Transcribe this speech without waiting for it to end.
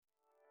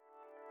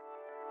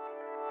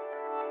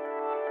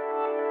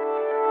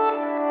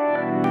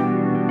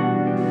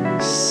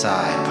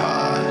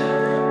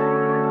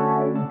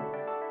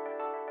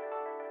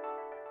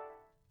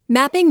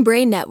Mapping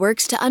brain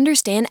networks to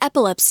understand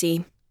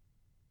epilepsy.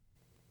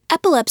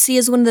 Epilepsy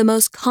is one of the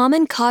most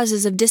common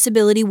causes of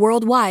disability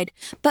worldwide,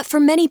 but for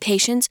many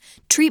patients,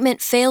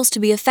 treatment fails to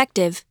be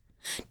effective.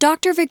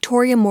 Dr.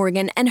 Victoria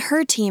Morgan and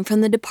her team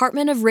from the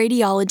Department of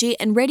Radiology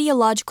and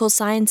Radiological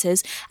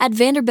Sciences at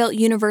Vanderbilt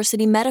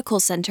University Medical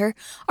Center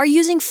are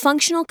using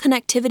functional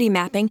connectivity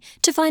mapping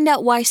to find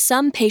out why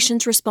some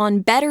patients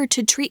respond better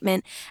to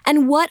treatment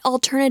and what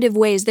alternative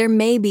ways there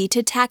may be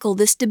to tackle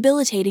this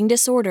debilitating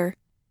disorder.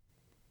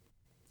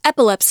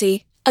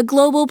 Epilepsy, a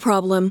global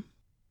problem.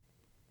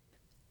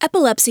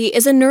 Epilepsy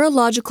is a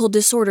neurological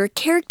disorder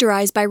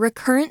characterized by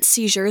recurrent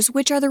seizures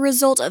which are the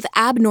result of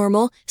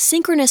abnormal,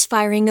 synchronous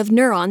firing of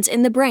neurons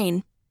in the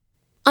brain.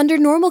 Under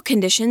normal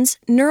conditions,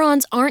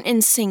 neurons aren't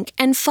in sync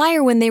and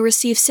fire when they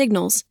receive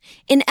signals.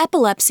 In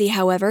epilepsy,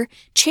 however,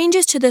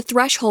 changes to the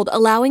threshold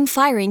allowing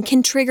firing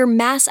can trigger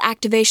mass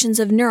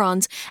activations of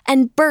neurons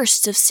and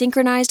bursts of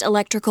synchronized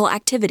electrical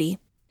activity.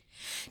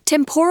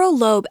 Temporal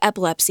lobe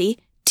epilepsy,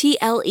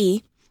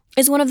 TLE,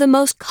 is one of the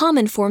most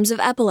common forms of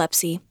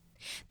epilepsy.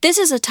 This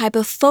is a type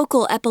of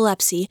focal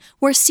epilepsy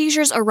where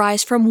seizures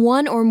arise from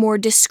one or more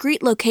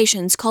discrete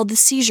locations called the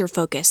seizure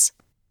focus.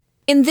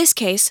 In this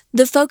case,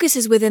 the focus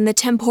is within the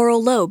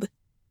temporal lobe.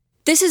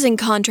 This is in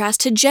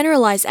contrast to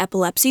generalized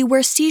epilepsy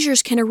where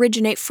seizures can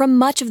originate from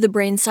much of the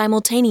brain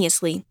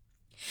simultaneously.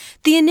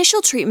 The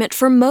initial treatment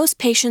for most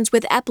patients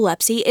with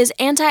epilepsy is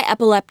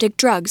anti-epileptic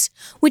drugs,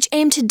 which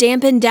aim to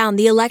dampen down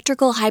the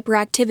electrical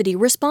hyperactivity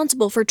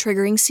responsible for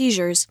triggering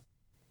seizures.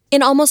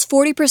 In almost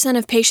 40%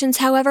 of patients,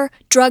 however,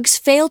 drugs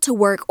fail to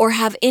work or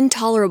have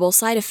intolerable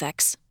side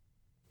effects.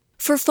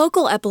 For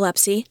focal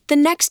epilepsy, the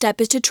next step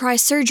is to try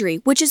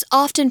surgery, which is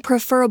often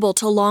preferable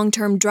to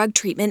long-term drug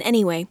treatment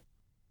anyway.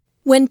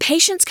 When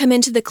patients come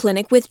into the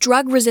clinic with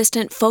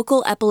drug-resistant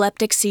focal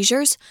epileptic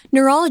seizures,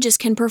 neurologists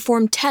can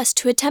perform tests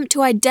to attempt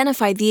to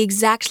identify the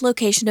exact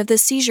location of the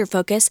seizure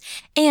focus,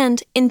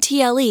 and, in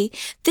TLE,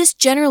 this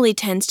generally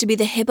tends to be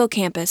the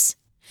hippocampus.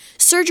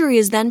 Surgery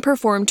is then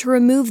performed to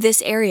remove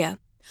this area.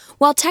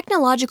 While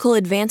technological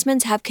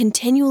advancements have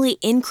continually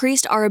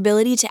increased our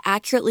ability to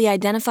accurately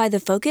identify the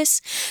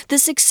focus, the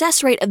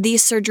success rate of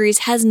these surgeries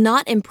has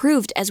not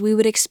improved as we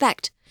would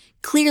expect.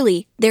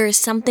 Clearly, there is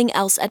something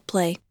else at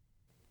play.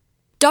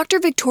 Dr.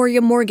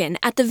 Victoria Morgan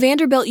at the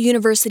Vanderbilt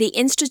University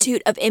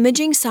Institute of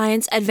Imaging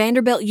Science at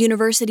Vanderbilt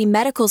University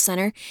Medical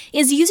Center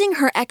is using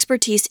her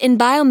expertise in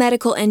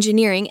biomedical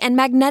engineering and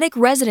magnetic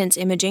resonance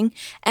imaging,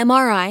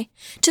 MRI,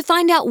 to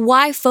find out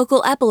why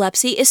focal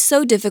epilepsy is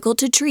so difficult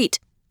to treat.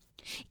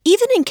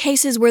 Even in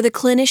cases where the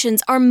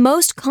clinicians are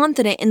most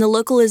confident in the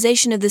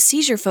localization of the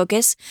seizure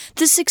focus,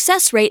 the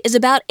success rate is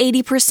about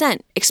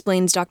 80%,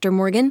 explains Dr.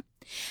 Morgan.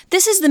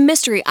 This is the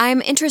mystery I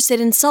am interested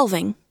in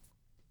solving.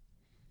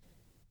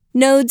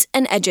 Nodes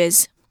and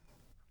edges.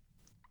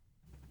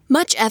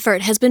 Much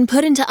effort has been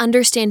put into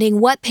understanding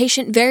what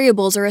patient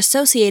variables are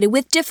associated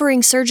with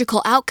differing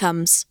surgical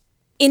outcomes.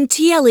 In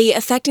TLE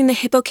affecting the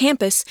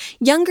hippocampus,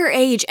 younger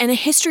age and a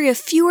history of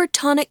fewer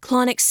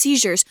tonic-clonic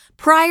seizures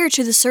prior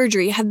to the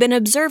surgery have been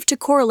observed to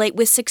correlate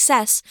with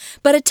success,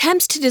 but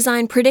attempts to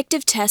design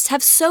predictive tests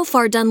have so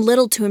far done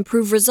little to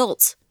improve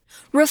results.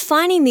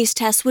 Refining these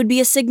tests would be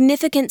a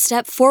significant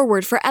step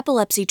forward for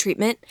epilepsy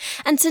treatment,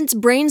 and since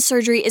brain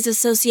surgery is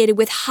associated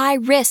with high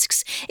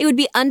risks, it would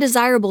be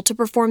undesirable to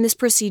perform this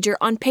procedure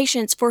on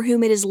patients for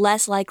whom it is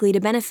less likely to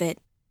benefit.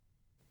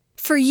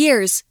 For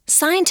years,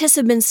 scientists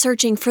have been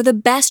searching for the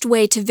best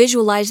way to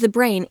visualize the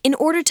brain in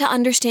order to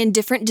understand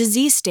different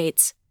disease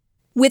states.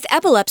 With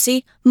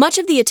epilepsy, much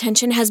of the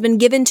attention has been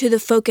given to the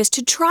focus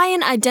to try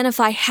and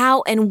identify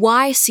how and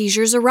why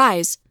seizures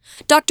arise.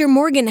 Dr.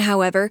 Morgan,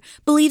 however,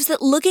 believes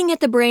that looking at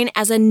the brain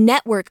as a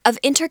network of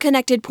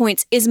interconnected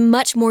points is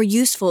much more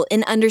useful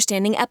in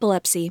understanding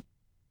epilepsy.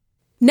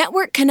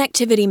 Network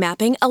connectivity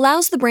mapping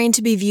allows the brain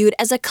to be viewed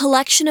as a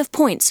collection of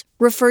points,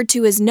 referred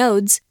to as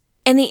nodes,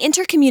 and the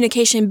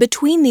intercommunication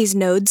between these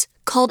nodes,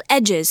 called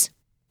edges.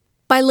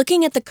 By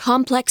looking at the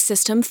complex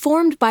system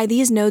formed by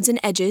these nodes and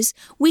edges,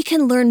 we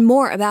can learn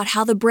more about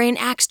how the brain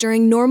acts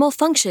during normal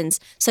functions,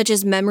 such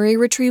as memory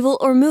retrieval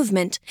or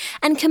movement,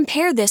 and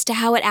compare this to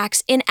how it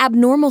acts in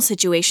abnormal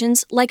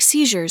situations like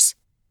seizures.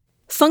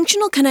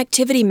 Functional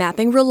connectivity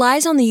mapping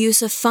relies on the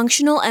use of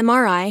functional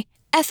MRI,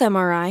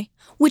 fMRI,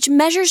 which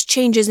measures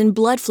changes in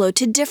blood flow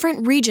to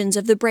different regions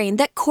of the brain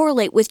that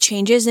correlate with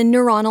changes in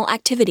neuronal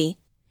activity.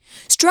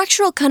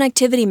 Structural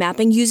connectivity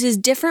mapping uses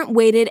different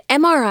weighted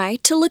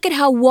MRI to look at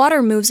how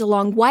water moves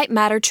along white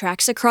matter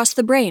tracts across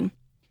the brain.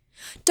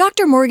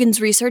 Dr. Morgan's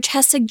research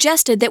has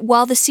suggested that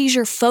while the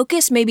seizure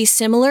focus may be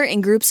similar in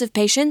groups of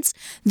patients,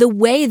 the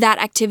way that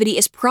activity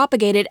is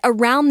propagated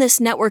around this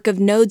network of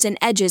nodes and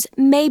edges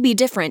may be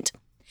different.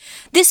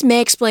 This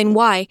may explain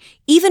why,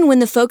 even when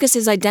the focus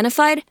is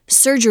identified,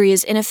 surgery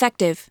is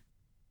ineffective.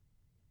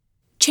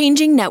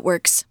 Changing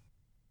networks.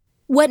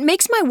 What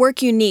makes my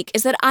work unique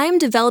is that I am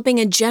developing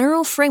a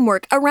general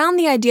framework around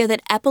the idea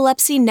that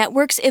epilepsy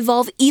networks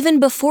evolve even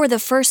before the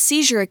first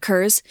seizure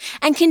occurs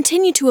and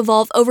continue to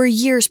evolve over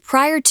years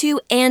prior to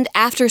and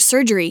after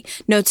surgery,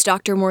 notes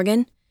Dr.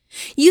 Morgan.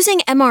 Using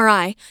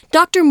MRI,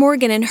 Dr.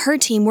 Morgan and her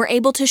team were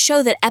able to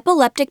show that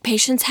epileptic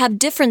patients have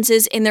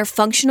differences in their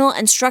functional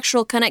and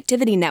structural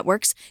connectivity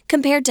networks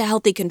compared to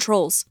healthy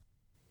controls.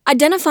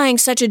 Identifying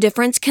such a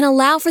difference can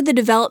allow for the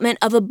development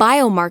of a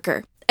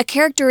biomarker, a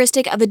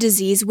characteristic of a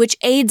disease which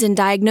aids in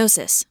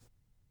diagnosis.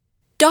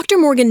 Dr.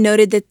 Morgan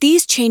noted that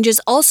these changes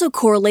also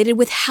correlated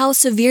with how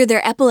severe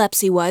their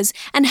epilepsy was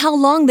and how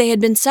long they had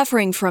been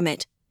suffering from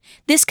it.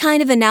 This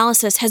kind of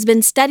analysis has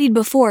been studied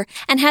before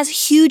and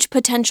has huge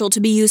potential to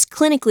be used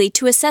clinically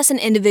to assess an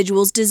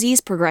individual's disease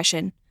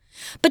progression.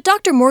 But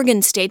Dr.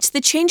 Morgan states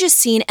the changes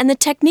seen and the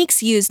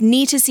techniques used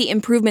need to see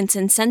improvements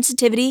in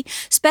sensitivity,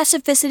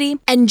 specificity,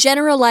 and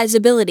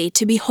generalizability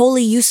to be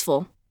wholly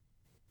useful.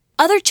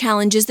 Other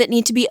challenges that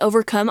need to be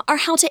overcome are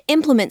how to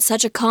implement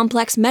such a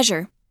complex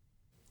measure.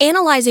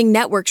 Analyzing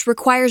networks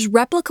requires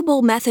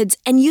replicable methods,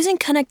 and using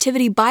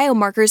connectivity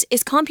biomarkers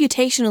is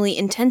computationally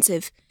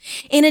intensive.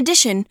 In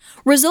addition,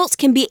 results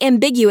can be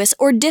ambiguous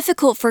or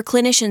difficult for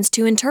clinicians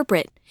to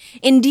interpret.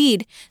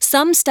 Indeed,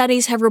 some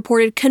studies have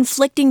reported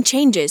conflicting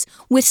changes,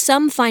 with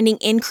some finding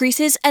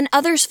increases and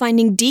others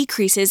finding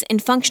decreases in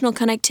functional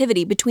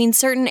connectivity between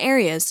certain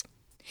areas.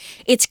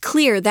 It's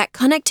clear that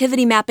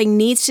connectivity mapping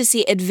needs to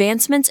see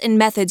advancements in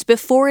methods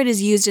before it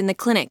is used in the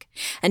clinic,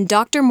 and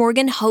Dr.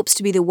 Morgan hopes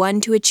to be the one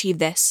to achieve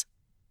this.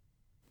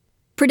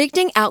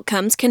 Predicting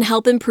outcomes can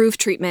help improve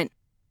treatment.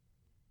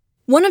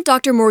 One of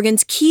Dr.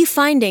 Morgan's key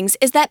findings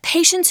is that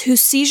patients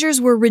whose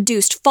seizures were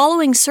reduced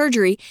following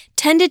surgery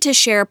tended to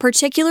share a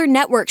particular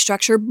network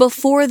structure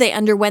before they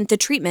underwent the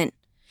treatment.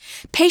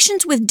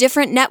 Patients with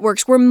different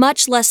networks were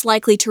much less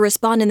likely to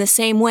respond in the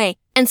same way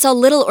and saw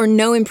little or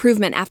no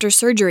improvement after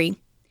surgery.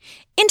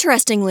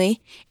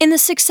 Interestingly, in the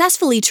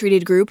successfully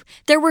treated group,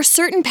 there were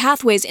certain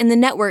pathways in the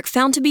network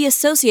found to be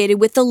associated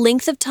with the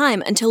length of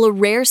time until a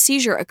rare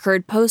seizure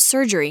occurred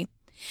post-surgery.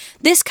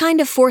 This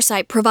kind of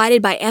foresight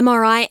provided by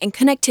MRI and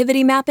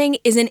connectivity mapping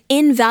is an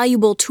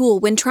invaluable tool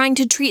when trying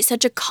to treat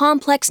such a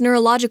complex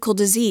neurological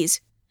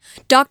disease.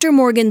 Dr.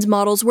 Morgan's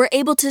models were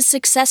able to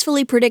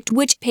successfully predict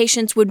which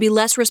patients would be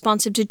less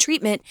responsive to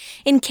treatment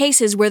in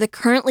cases where the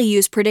currently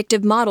used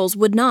predictive models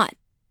would not.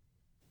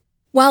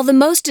 While the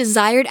most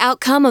desired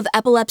outcome of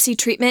epilepsy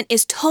treatment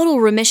is total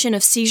remission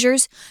of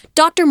seizures,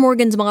 Dr.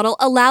 Morgan's model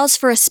allows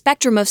for a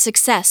spectrum of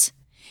success.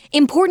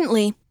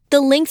 Importantly,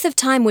 the length of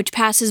time which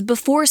passes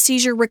before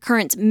seizure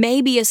recurrence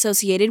may be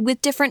associated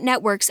with different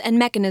networks and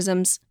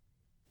mechanisms.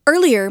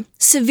 Earlier,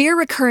 severe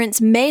recurrence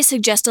may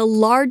suggest a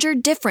larger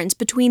difference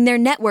between their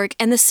network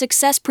and the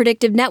success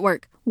predictive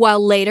network,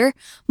 while later,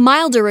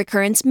 milder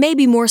recurrence may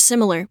be more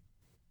similar.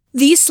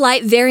 These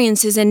slight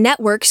variances in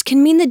networks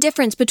can mean the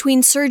difference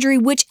between surgery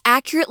which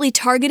accurately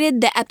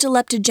targeted the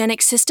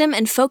epileptogenic system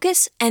and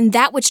focus and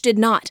that which did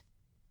not.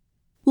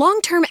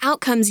 Long-term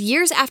outcomes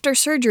years after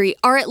surgery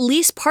are at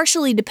least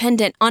partially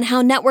dependent on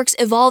how networks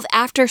evolve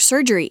after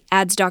surgery,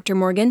 adds Dr.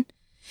 Morgan.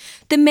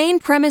 The main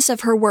premise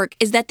of her work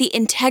is that the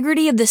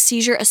integrity of the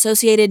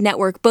seizure-associated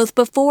network both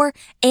before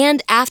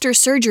and after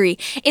surgery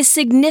is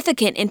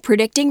significant in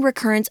predicting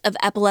recurrence of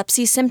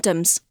epilepsy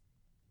symptoms.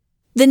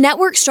 The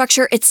network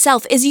structure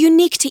itself is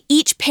unique to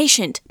each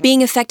patient,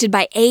 being affected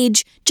by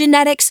age,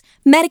 genetics,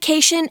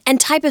 medication, and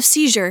type of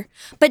seizure,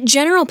 but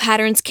general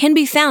patterns can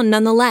be found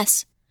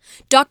nonetheless.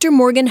 Dr.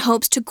 Morgan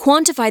hopes to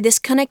quantify this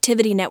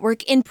connectivity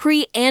network in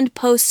pre- and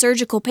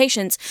post-surgical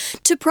patients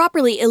to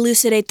properly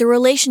elucidate the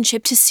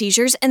relationship to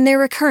seizures and their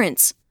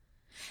recurrence.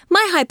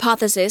 My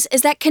hypothesis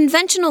is that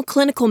conventional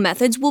clinical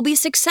methods will be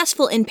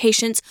successful in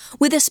patients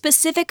with a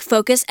specific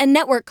focus and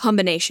network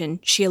combination,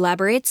 she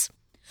elaborates.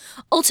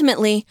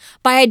 Ultimately,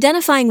 by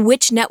identifying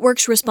which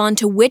networks respond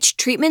to which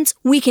treatments,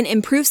 we can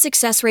improve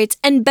success rates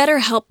and better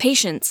help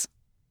patients.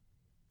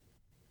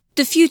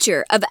 The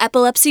future of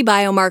epilepsy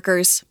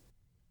biomarkers.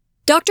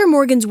 Dr.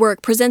 Morgan's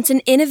work presents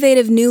an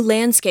innovative new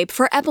landscape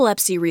for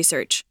epilepsy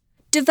research.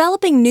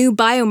 Developing new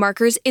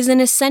biomarkers is an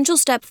essential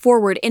step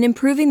forward in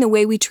improving the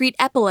way we treat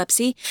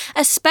epilepsy,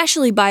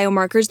 especially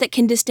biomarkers that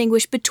can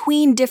distinguish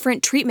between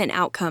different treatment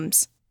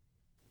outcomes.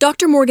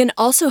 Dr. Morgan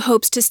also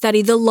hopes to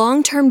study the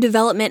long-term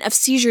development of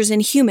seizures in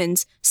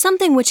humans,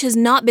 something which has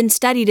not been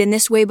studied in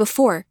this way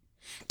before.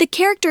 The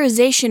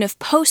characterization of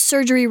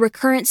post-surgery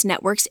recurrence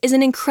networks is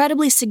an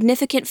incredibly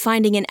significant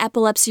finding in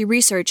epilepsy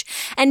research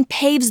and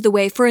paves the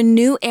way for a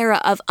new era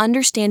of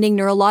understanding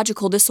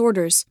neurological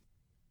disorders.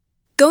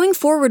 Going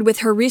forward with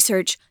her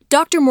research,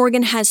 Dr.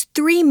 Morgan has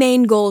 3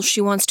 main goals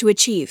she wants to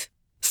achieve.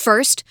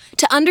 First,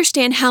 to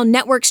understand how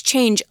networks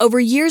change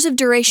over years of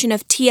duration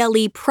of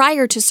TLE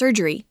prior to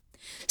surgery.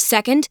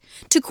 Second,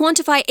 to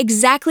quantify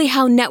exactly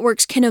how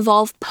networks can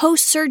evolve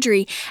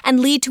post-surgery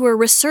and lead to a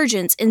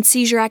resurgence in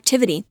seizure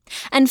activity.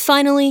 And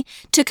finally,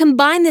 to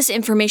combine this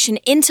information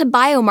into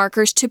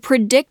biomarkers to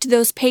predict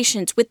those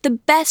patients with the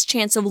best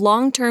chance of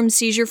long-term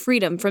seizure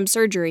freedom from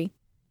surgery.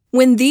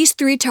 When these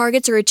 3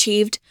 targets are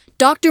achieved,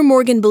 Dr.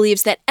 Morgan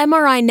believes that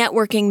MRI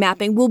networking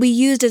mapping will be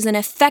used as an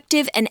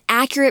effective and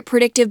accurate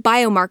predictive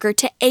biomarker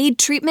to aid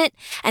treatment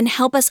and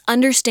help us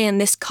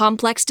understand this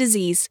complex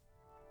disease.